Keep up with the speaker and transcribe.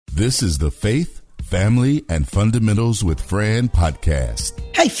This is the Faith, Family, and Fundamentals with Fran podcast.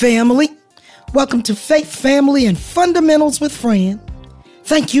 Hey, family. Welcome to Faith, Family, and Fundamentals with Fran.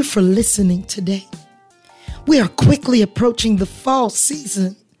 Thank you for listening today. We are quickly approaching the fall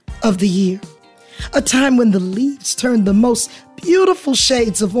season of the year, a time when the leaves turn the most beautiful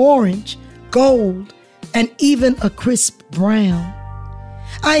shades of orange, gold, and even a crisp brown.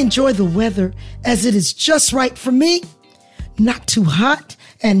 I enjoy the weather as it is just right for me, not too hot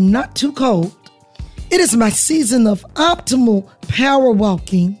and not too cold. It is my season of optimal power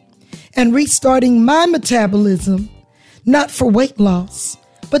walking and restarting my metabolism, not for weight loss,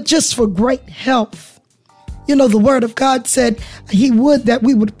 but just for great health. You know, the word of God said he would that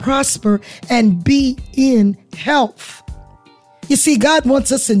we would prosper and be in health. You see, God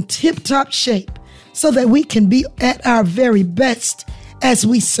wants us in tip-top shape so that we can be at our very best as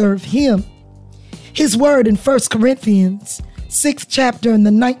we serve him. His word in 1 Corinthians 6th chapter and the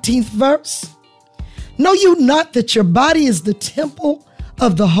 19th verse. Know you not that your body is the temple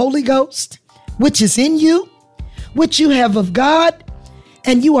of the Holy Ghost, which is in you, which you have of God,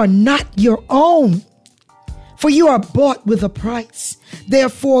 and you are not your own? For you are bought with a price.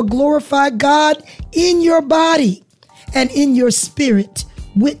 Therefore glorify God in your body and in your spirit,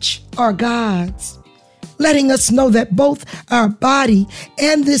 which are God's. Letting us know that both our body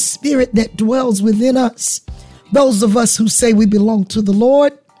and this spirit that dwells within us, those of us who say we belong to the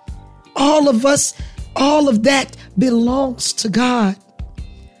Lord, all of that belongs to God.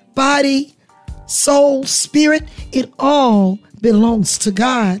 Body, soul, spirit, it all belongs to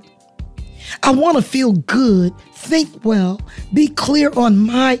God. I want to feel good, think well, be clear on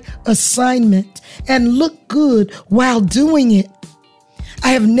my assignment, and look good while doing it.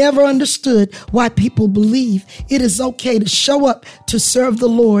 I have never understood why people believe it is okay to show up to serve the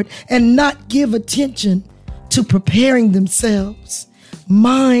Lord and not give attention to preparing themselves,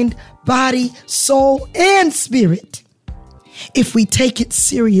 mind, body, soul, and spirit. If we take it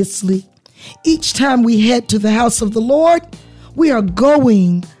seriously, each time we head to the house of the Lord, we are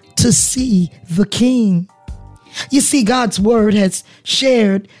going to see the King. You see, God's word has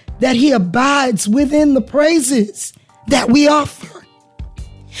shared that he abides within the praises that we offer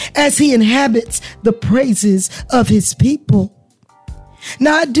as he inhabits the praises of his people.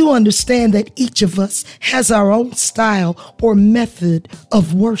 Now, I do understand that each of us has our own style or method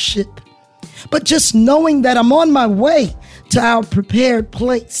of worship, but just knowing that I'm on my way to our prepared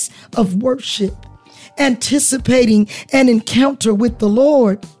place of worship, anticipating an encounter with the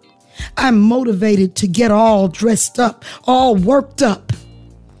Lord, I'm motivated to get all dressed up, all worked up.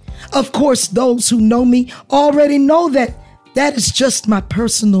 Of course, those who know me already know that is just my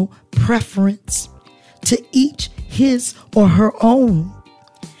personal preference, to each his or her own.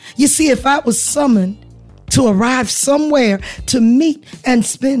 You see, if I was summoned to arrive somewhere to meet and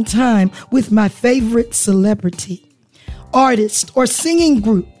spend time with my favorite celebrity, artist, or singing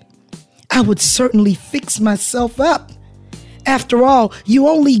group, I would certainly fix myself up. After all, you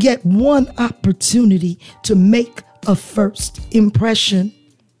only get one opportunity to make a first impression.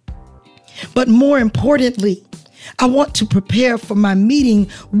 But more importantly, I want to prepare for my meeting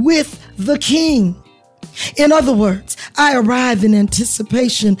with the King. In other words, I arrive in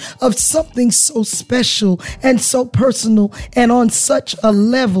anticipation of something so special and so personal and on such a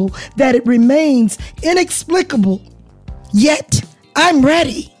level that it remains inexplicable. Yet, I'm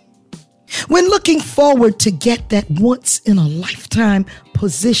ready. When looking forward to get that once-in-a-lifetime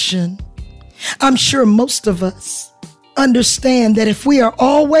position, I'm sure most of us understand that if we are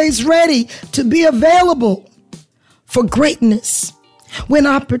always ready to be available for greatness, when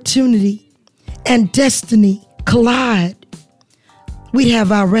opportunity and destiny collide, we'd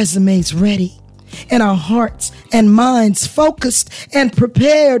have our resumes ready and our hearts and minds focused and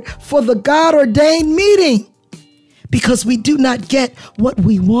prepared for the God-ordained meeting, because we do not get what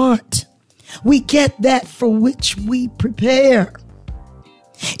we want. We get that for which we prepare.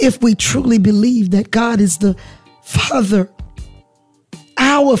 If we truly believe that God is the Father,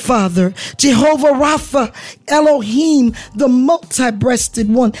 our Father, Jehovah Rapha, Elohim, the multi-breasted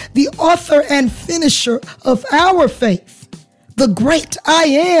one, the author and finisher of our faith, the great I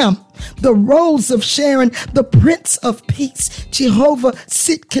am, the Rose of Sharon, the Prince of Peace, Jehovah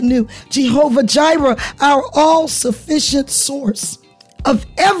Sitkanu, Jehovah Jireh, our all-sufficient source of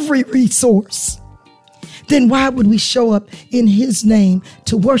every resource, then why would we show up in his name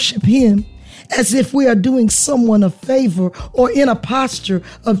to worship him as if we are doing someone a favor or in a posture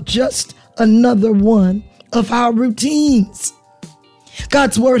of just another one of our routines?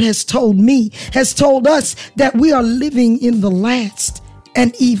 God's word has told us that we are living in the last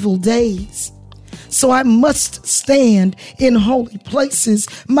and evil days. So I must stand in holy places.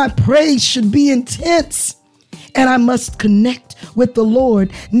 My praise should be intense. And I must connect with the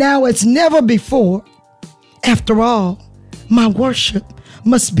Lord now as never before. After all, my worship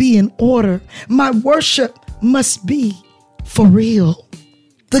must be in order. My worship must be for real.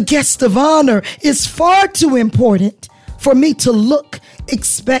 The guest of honor is far too important for me to look,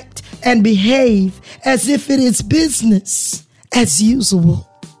 expect, and behave as if it is business as usual.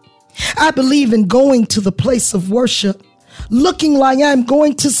 I believe in going to the place of worship, looking like I'm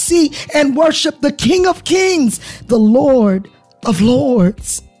going to see and worship the King of Kings, the Lord of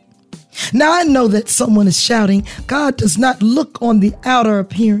Lords. Now I know that someone is shouting, God does not look on the outer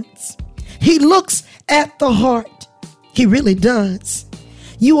appearance. He looks at the heart. He really does.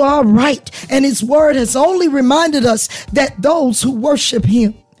 You are right, and his word has only reminded us that those who worship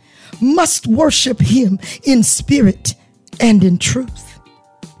him must worship him in spirit and in truth.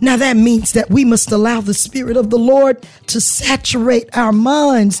 Now that means that we must allow the Spirit of the Lord to saturate our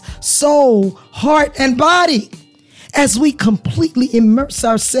minds, soul, heart, and body as we completely immerse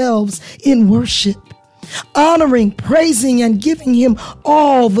ourselves in worship, honoring, praising, and giving him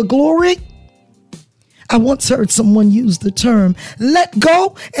all the glory. I once heard someone use the term, let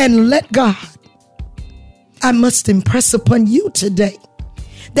go and let God. I must impress upon you today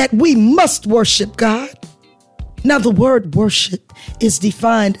that we must worship God. Now, the word worship is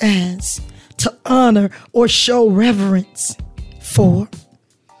defined as to honor or show reverence for,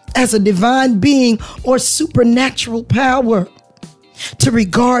 as a divine being or supernatural power, to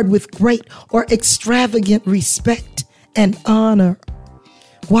regard with great or extravagant respect and honor.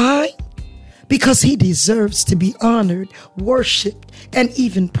 Why? Because he deserves to be honored, worshiped, and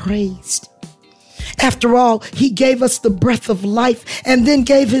even praised. After all, he gave us the breath of life and then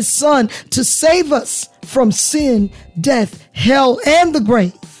gave his son to save us from sin, death, hell, and the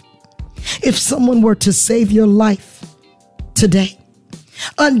grave. If someone were to save your life today,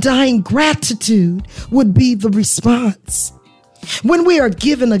 undying gratitude would be the response. When we are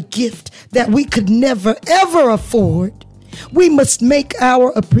given a gift that we could never, ever afford, we must make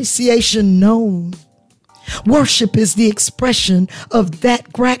our appreciation known. Worship is the expression of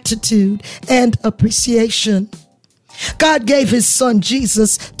that gratitude and appreciation. God gave his son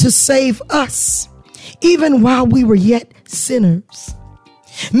Jesus to save us, even while we were yet sinners.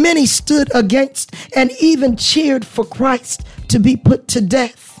 Many stood against and even cheered for Christ to be put to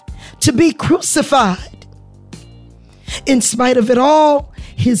death, to be crucified. In spite of it all,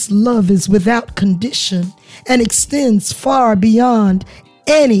 his love is without condition and extends far beyond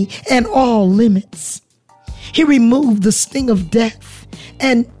any and all limits. He removed the sting of death,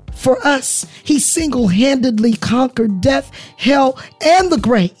 and for us, he single-handedly conquered death, hell, and the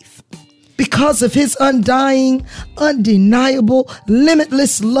grave because of his undying, undeniable,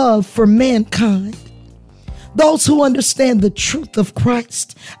 limitless love for mankind. Those who understand the truth of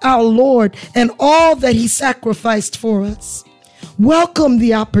Christ, our Lord, and all that he sacrificed for us, welcome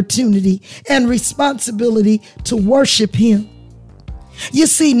the opportunity and responsibility to worship him. You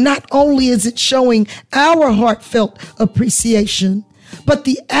see, not only is it showing our heartfelt appreciation, but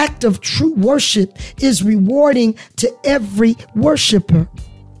the act of true worship is rewarding to every worshiper.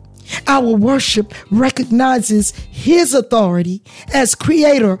 Our worship recognizes his authority as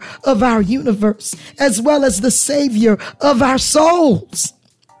creator of our universe, as well as the savior of our souls.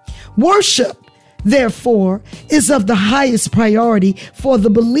 Worship, therefore, is of the highest priority for the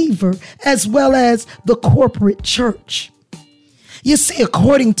believer as well as the corporate church. You see,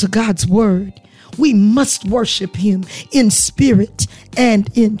 according to God's word, we must worship him in spirit and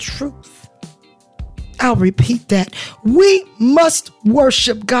in truth. I'll repeat that. We must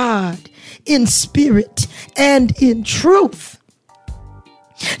worship God in spirit and in truth.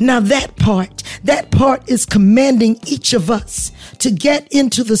 Now that part is commanding each of us to get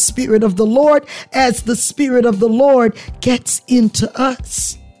into the Spirit of the Lord as the Spirit of the Lord gets into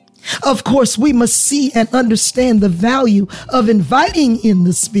us. Of course, we must see and understand the value of inviting in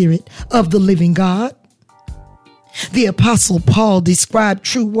the Spirit of the living God. The Apostle Paul described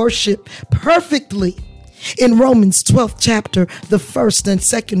true worship perfectly in Romans 12th chapter, the 1st and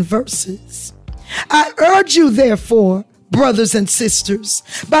 2nd verses. I urge you, therefore, brothers and sisters,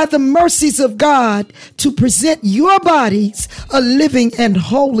 by the mercies of God, to present your bodies a living and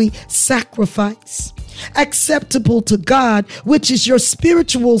holy sacrifice, acceptable to God, which is your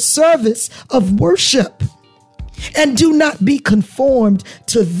spiritual service of worship. And do not be conformed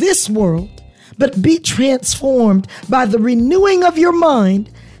to this world, but be transformed by the renewing of your mind,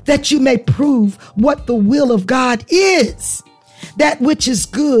 that you may prove what the will of God is, that which is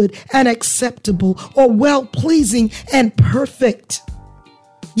good and acceptable or well-pleasing and perfect.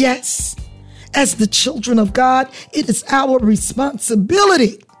 Yes, As the children of God, it is our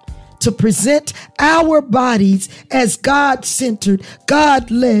responsibility to present our bodies as God-centered,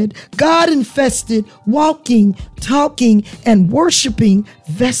 God-led, God-infested, walking, talking, and worshiping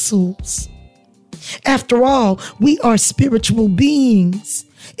vessels. After all, we are spiritual beings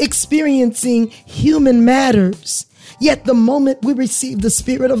experiencing human matters. Yet the moment we receive the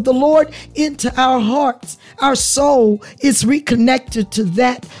Spirit of the Lord into our hearts, our soul is reconnected to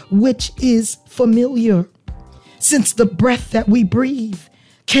that which is familiar. Since the breath that we breathe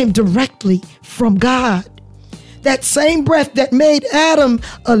came directly from God, that same breath that made Adam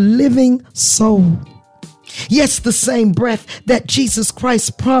a living soul. Yes, the same breath that Jesus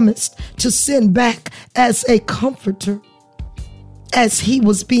Christ promised to send back as a comforter as he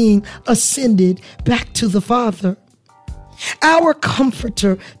was being ascended back to the Father. Our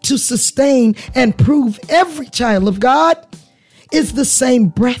comforter to sustain and prove every child of God is the same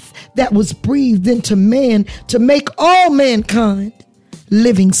breath that was breathed into man to make all mankind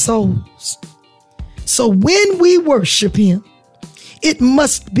living souls. So when we worship him, it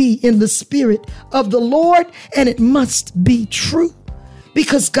must be in the Spirit of the Lord, and it must be true,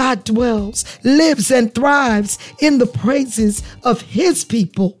 because God dwells, lives, and thrives in the praises of his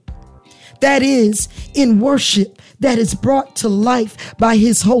people. That is, in worship that is brought to life by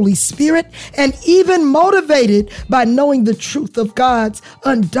his Holy Spirit and even motivated by knowing the truth of God's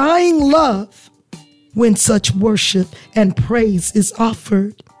undying love. When such worship and praise is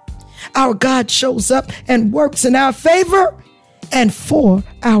offered, our God shows up and works in our favor and for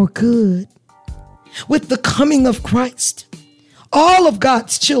our good. With the coming of Christ, all of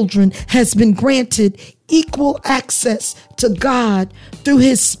God's children has been granted equal access to God through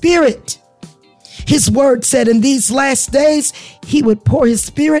his Spirit. His word said in these last days, he would pour his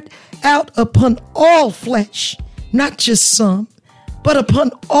Spirit out upon all flesh, not just some, but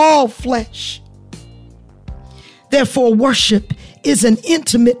upon all flesh. Therefore, worship is an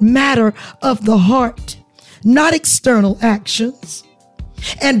intimate matter of the heart, not external actions,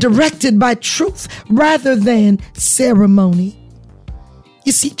 and directed by truth rather than ceremony.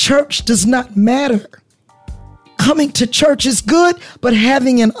 You see, church does not matter. Coming to church is good, but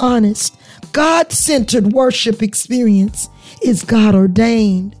having an honest, God-centered worship experience is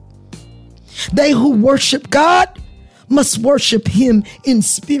God-ordained. They who worship God must worship him in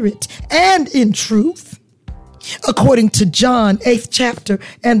spirit and in truth. According to John 8th chapter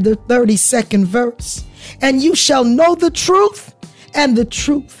and the 32nd verse, and you shall know the truth, and the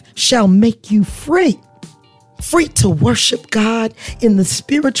truth shall make you free. Free to worship God in the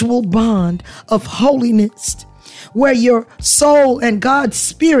spiritual bond of holiness, where your soul and God's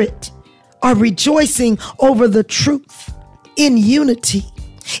Spirit are rejoicing over the truth in unity,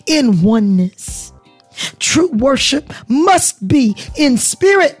 in oneness. True worship must be in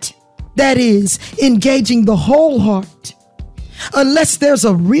spirit, that is, engaging the whole heart. Unless there's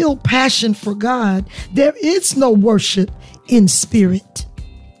a real passion for God, there is no worship in spirit.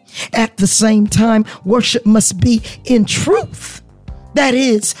 At the same time, worship must be in truth, that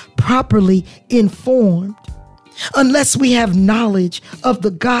is, properly informed. Unless we have knowledge of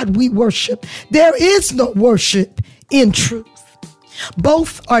the God we worship, there is no worship in truth.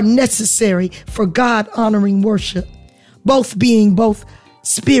 Both are necessary for God-honoring worship, both being both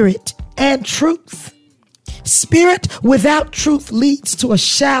spirit and truth. Spirit without truth leads to a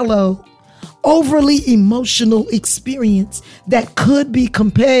shallow, overly emotional experience that could be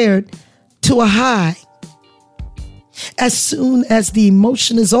compared to a high. As soon as the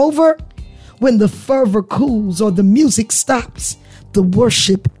emotion is over, when the fervor cools or the music stops, the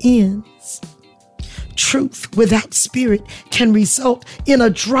worship ends. Truth without spirit can result in a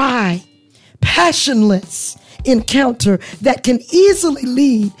dry, passionless encounter that can easily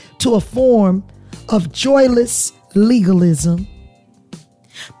lead to a form of joyless legalism.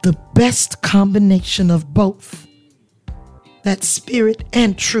 The best combination of both, that spirit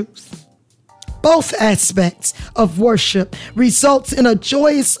and truth, both aspects of worship, results in a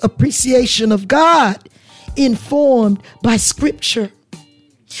joyous appreciation of God informed by Scripture.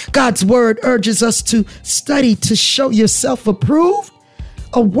 God's word urges us to study to show yourself approved,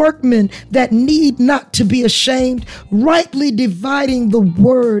 a workman that need not to be ashamed, rightly dividing the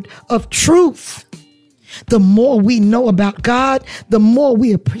word of truth. The more we know about God, the more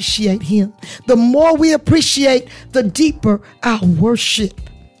we appreciate him. The more we appreciate, the deeper our worship.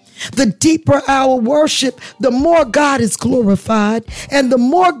 The deeper our worship, the more God is glorified. And the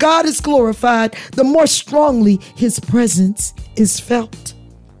more God is glorified, the more strongly his presence is felt.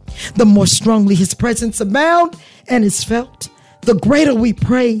 The more strongly his presence abounds and is felt, the greater we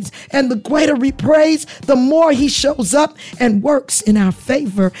praise. And the greater we praise, the more he shows up and works in our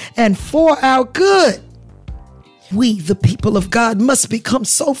favor and for our good. We, the people of God, must become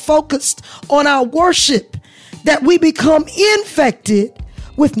so focused on our worship that we become infected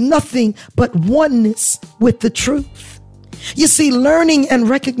with nothing but oneness with the truth. You see, learning and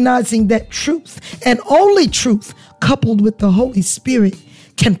recognizing that truth and only truth coupled with the Holy Spirit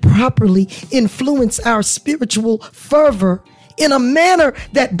can properly influence our spiritual fervor in a manner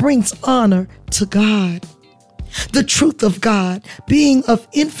that brings honor to God. The truth of God, being of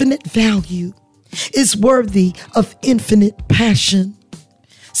infinite value, is worthy of infinite passion.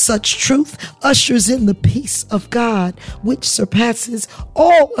 Such truth ushers in the peace of God, which surpasses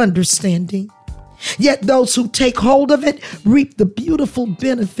all understanding. Yet those who take hold of it reap the beautiful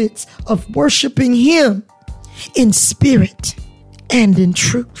benefits of worshiping him in spirit and in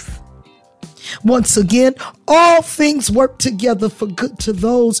truth. Once again, all things work together for good to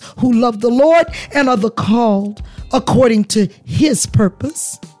those who love the Lord and are the called according to his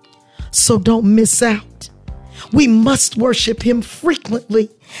purpose. So don't miss out. We must worship him frequently,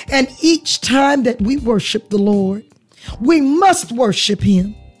 and each time that we worship the Lord, we must worship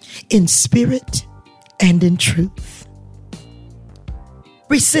him in spirit and in truth.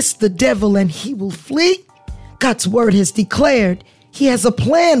 Resist the devil and he will flee. God's word has declared he has a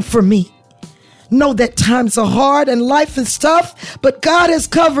plan for me. Know that times are hard and life is tough, but God has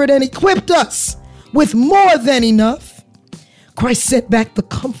covered and equipped us with more than enough. Christ sent back the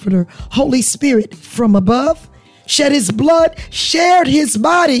Comforter, Holy Spirit from above, shed his blood, shared his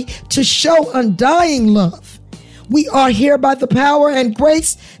body to show undying love. We are here by the power and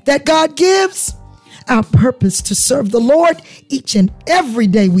grace that God gives. Our purpose to serve the Lord each and every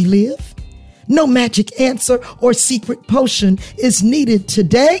day we live. No magic answer or secret potion is needed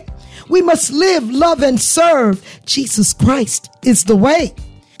today. We must live, love, and serve. Jesus Christ is the way.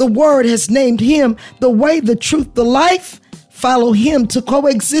 The word has named him the way, the truth, the life. Follow him to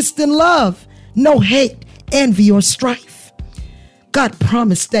coexist in love. No hate, envy, or strife. God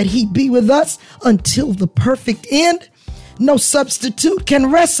promised that he'd be with us until the perfect end. No substitute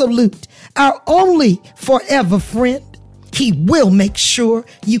can resolute our only forever friend. He will make sure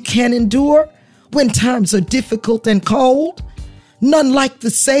you can endure when times are difficult and cold. None like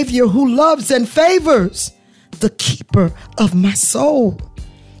the Savior who loves and favors, the keeper of my soul.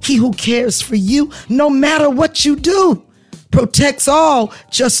 He who cares for you no matter what you do, protects all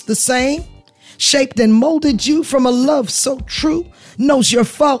just the same, shaped and molded you from a love so true, knows your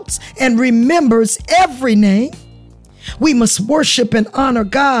faults and remembers every name. We must worship and honor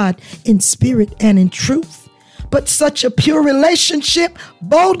God in spirit and in truth, but such a pure relationship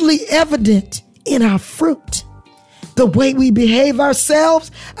boldly evident in our fruit. The way we behave ourselves,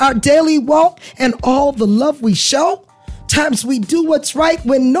 our daily walk, and all the love we show. Times we do what's right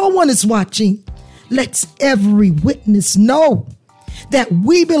when no one is watching. Lets every witness know that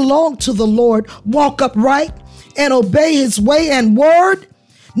we belong to the Lord, walk upright, and obey his way and word.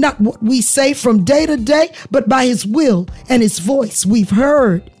 Not what we say from day to day, but by his will and his voice we've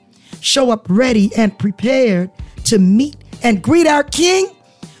heard. Show up ready and prepared to meet and greet our King,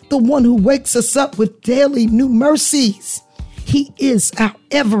 the one who wakes us up with daily new mercies. He is our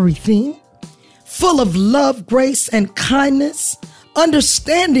everything, full of love, grace, and kindness,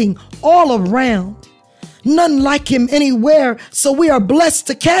 understanding all around. None like him anywhere, so we are blessed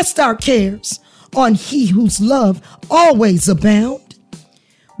to cast our cares on he whose love always abound.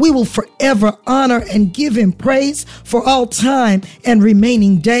 We will forever honor and give him praise for all time and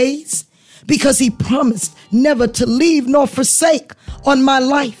remaining days, because he promised never to leave nor forsake. On my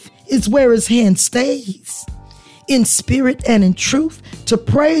life is where his hand stays. In spirit and in truth, to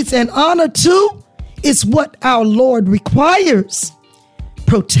praise and honor too is what our Lord requires.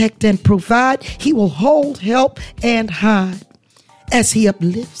 Protect and provide, he will hold, help, and hide as he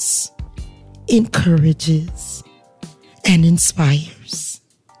uplifts, encourages, and inspires.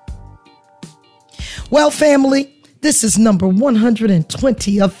 Well, family, this is number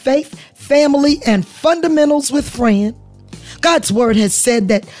 120 of Faith, Family, and Fundamentals with Fran. God's word has said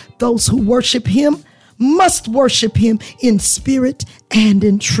that those who worship him must worship him in spirit and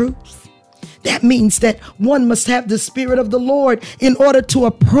in truth. That means that one must have the Spirit of the Lord in order to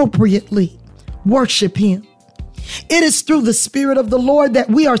appropriately worship him. It is through the Spirit of the Lord that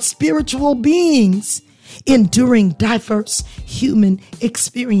we are spiritual beings enduring diverse human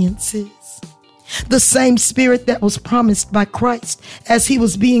experiences. The same Spirit that was promised by Christ as he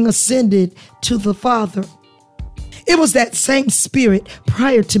was being ascended to the Father. It was that same Spirit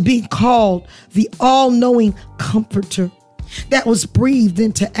prior to being called the all-knowing Comforter that was breathed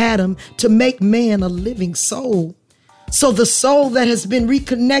into Adam to make man a living soul. So the soul that has been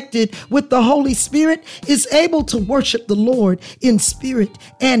reconnected with the Holy Spirit is able to worship the Lord in spirit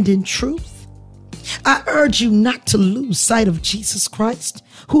and in truth. I urge you not to lose sight of Jesus Christ,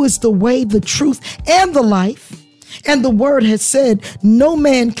 who is the way, the truth, and the life. And the word has said, no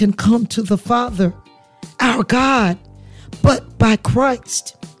man can come to the Father, our God, but by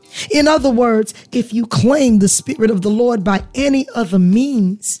Christ. In other words, if you claim the Spirit of the Lord by any other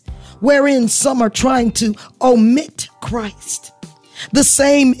means, wherein some are trying to omit Christ, the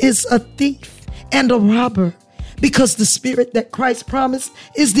same is a thief and a robber, because the Spirit that Christ promised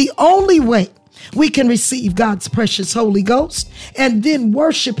is the only way we can receive God's precious Holy Ghost and then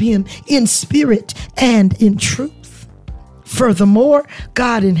worship him in spirit and in truth. Furthermore,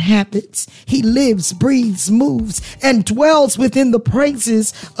 God inhabits, he lives, breathes, moves, and dwells within the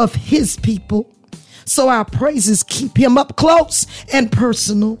praises of his people. So our praises keep him up close and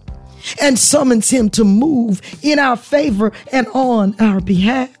personal, and summons him to move in our favor and on our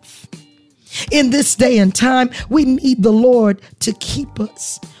behalf. In this day and time, we need the Lord to keep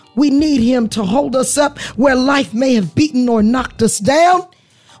us. We need him to hold us up where life may have beaten or knocked us down.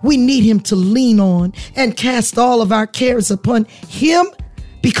 We need him to lean on and cast all of our cares upon him,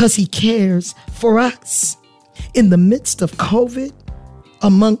 because he cares for us. In the midst of COVID,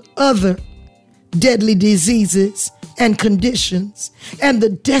 among other deadly diseases and conditions, and the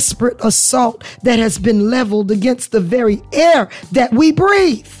desperate assault that has been leveled against the very air that we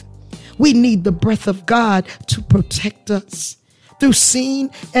breathe, we need the breath of God to protect us through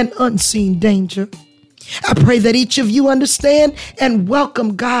seen and unseen danger. I pray that each of you understand and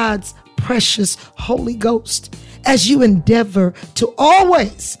welcome God's precious Holy Ghost as you endeavor to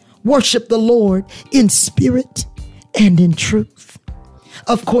always worship the Lord in spirit and in truth.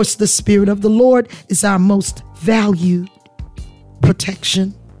 Of course, the Spirit of the Lord is our most valued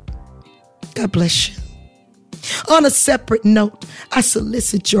protection. God bless you. On a separate note, I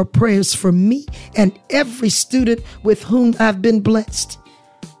solicit your prayers for me and every student with whom I've been blessed.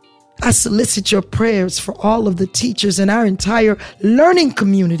 I solicit your prayers for all of the teachers in our entire learning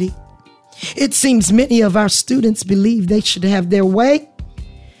community. It seems many of our students believe they should have their way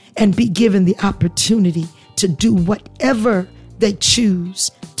and be given the opportunity to do whatever they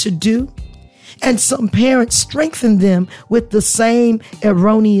choose to do. And some parents strengthen them with the same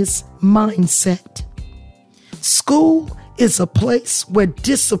erroneous mindset. School is a place where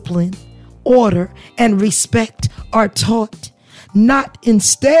discipline, order, and respect are taught, not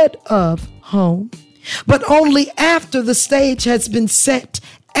instead of home, but only after the stage has been set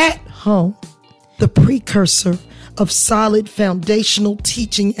at home. The precursor of solid foundational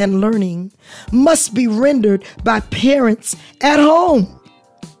teaching and learning must be rendered by parents at home.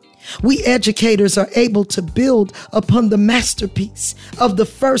 We educators are able to build upon the masterpiece of the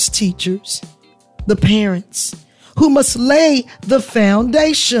first teachers, the parents, who must lay the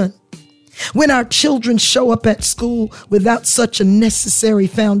foundation. When our children show up at school without such a necessary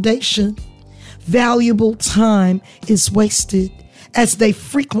foundation, valuable time is wasted, as they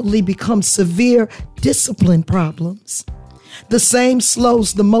frequently become severe discipline problems. The same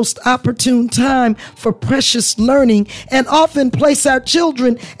slows the most opportune time for precious learning and often place our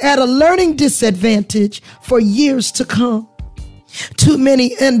children at a learning disadvantage for years to come. Too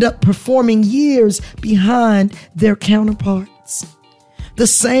many end up performing years behind their counterparts. The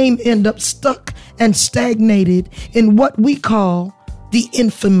same end up stuck and stagnated in what we call the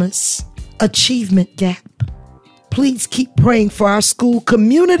infamous achievement gap. Please keep praying for our school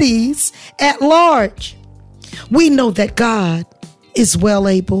communities at large. We know that God is well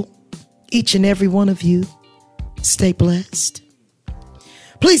able. Each and every one of you, stay blessed.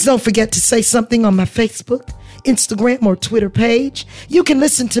 Please don't forget to say something on my Facebook, Instagram, or Twitter page. You can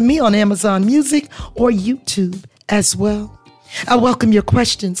listen to me on Amazon Music or YouTube as well. I welcome your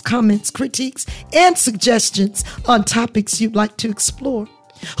questions, comments, critiques, and suggestions on topics you'd like to explore.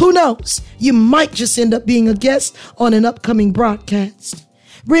 Who knows? You might just end up being a guest on an upcoming broadcast.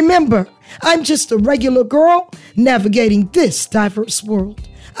 Remember, I'm just a regular girl navigating this diverse world.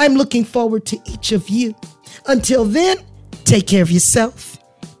 I'm looking forward to each of you. Until then, take care of yourself,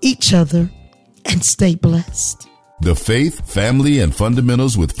 each other, and stay blessed. The Faith, Family, and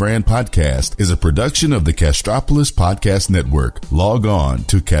Fundamentals with Fran podcast is a production of the Castropolis Podcast Network. Log on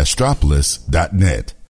to castropolis.net.